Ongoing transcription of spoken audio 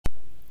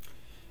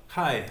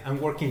Hi, I'm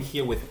working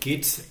here with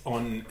Git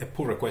on a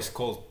pull request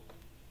called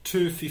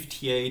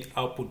 258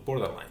 output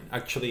borderline.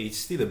 Actually, it's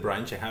still a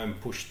branch. I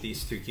haven't pushed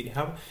this to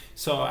GitHub.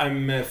 So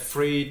I'm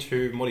free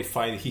to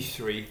modify the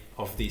history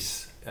of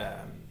this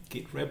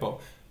Git repo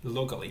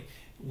locally,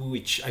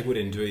 which I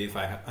wouldn't do if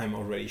I'm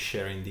already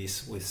sharing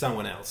this with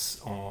someone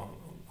else on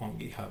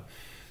GitHub.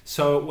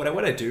 So what I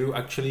want to do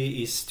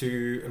actually is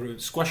to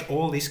squash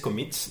all these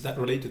commits that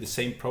relate to the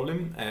same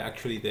problem.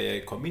 Actually,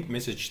 the commit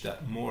message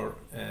that more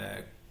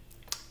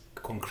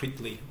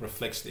concretely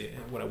reflects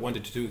what I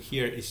wanted to do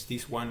here is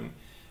this one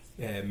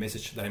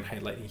message that I'm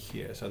highlighting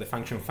here. So the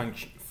function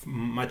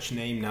match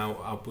name now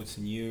outputs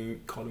a new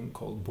column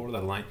called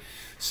borderline.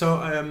 So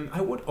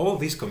I want all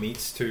these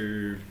commits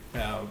to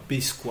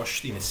be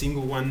squashed in a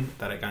single one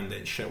that I can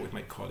then share with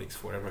my colleagues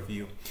for a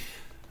review.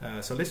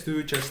 So let's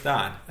do just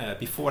that.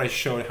 Before I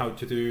show how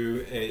to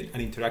do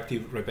an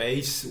interactive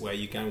rebase where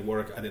you can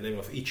work at the level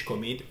of each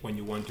commit when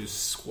you want to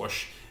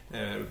squash,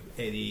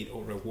 edit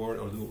or reward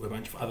or do a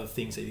bunch of other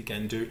things that you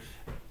can do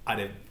at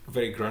a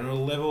very granular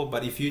level.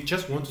 But if you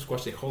just want to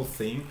squash the whole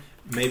thing,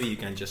 maybe you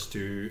can just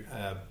do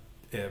a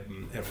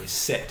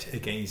reset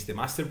against the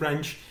master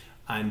branch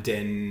and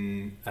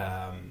then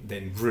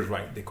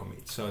rewrite the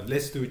commit. So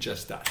let's do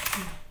just that.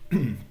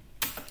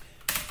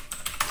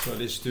 So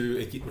let's do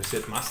a git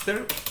reset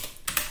master.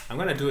 I'm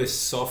going to do a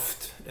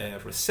soft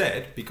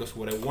reset because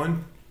what I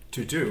want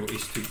to do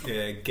is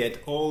to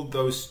get all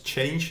those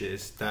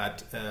changes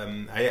that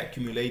I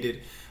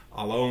accumulated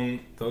along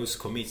those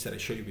commits that I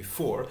showed you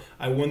before.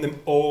 I want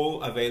them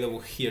all available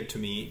here to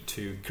me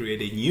to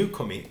create a new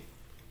commit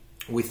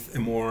with a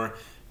more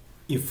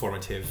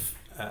informative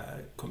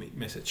commit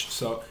message.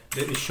 So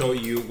let me show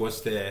you what's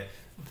the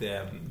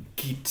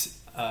git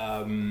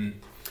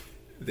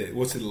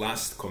what's the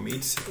last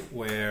commit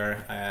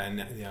where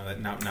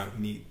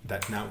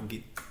that now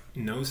Git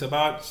knows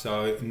about.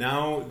 So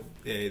now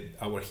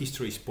our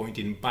history is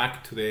pointing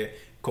back to the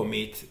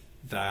commit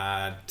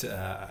that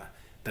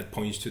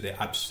points to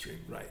the upstream,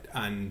 right?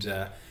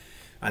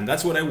 And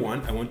that's what I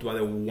want. I want to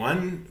add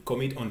one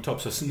commit on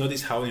top. So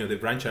notice how the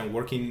branch I'm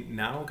working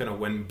now kind of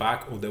went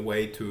back all the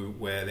way to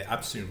where the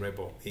upstream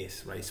repo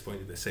is, right? It's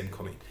pointing to the same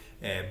commit.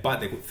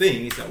 But the good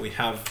thing is that we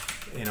have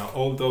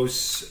all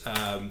those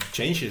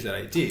changes that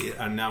I did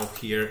are now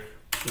here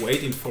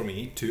waiting for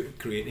me to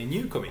create a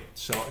new commit.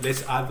 So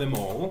let's add them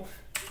all,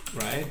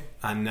 right?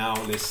 And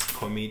now let's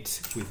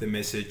commit with the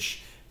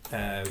message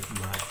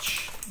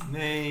match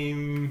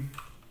name.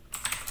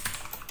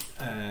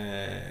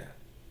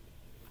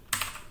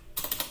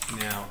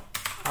 Now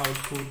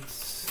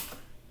outputs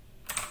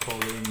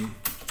column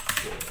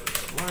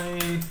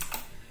borderline,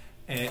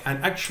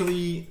 and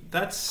actually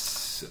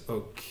that's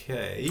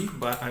okay,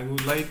 but I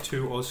would like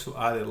to also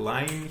add a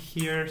line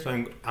here. So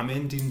I'm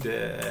amending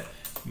the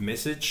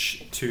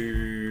message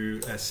to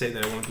say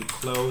that I want to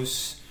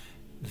close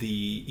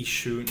the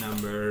issue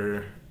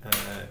number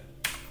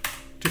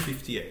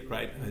 258,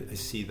 right? I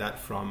see that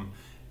from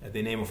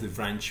the name of the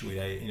branch. We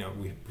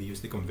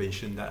use the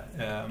convention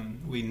that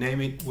we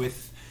name it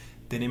with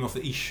the name of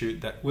the issue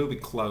that will be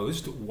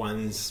closed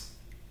once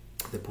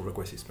the pull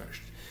request is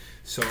merged.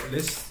 So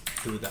let's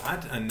do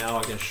that, and now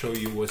I can show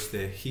you what's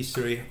the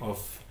history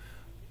of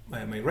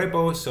my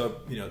repo.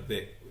 So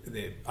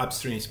the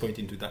upstream is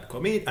pointing to that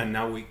commit, and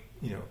now we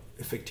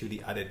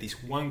effectively added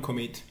this one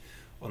commit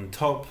on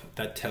top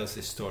that tells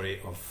the story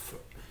of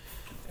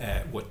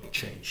what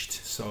changed.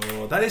 So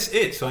that is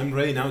it. So I'm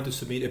ready now to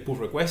submit a pull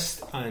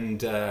request,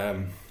 and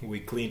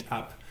we cleaned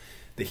up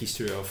the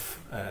history of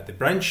the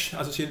branch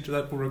associated to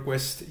that pull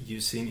request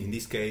using, in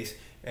this case,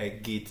 a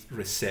git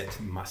reset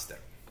master.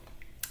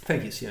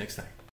 Thank you. See you next time.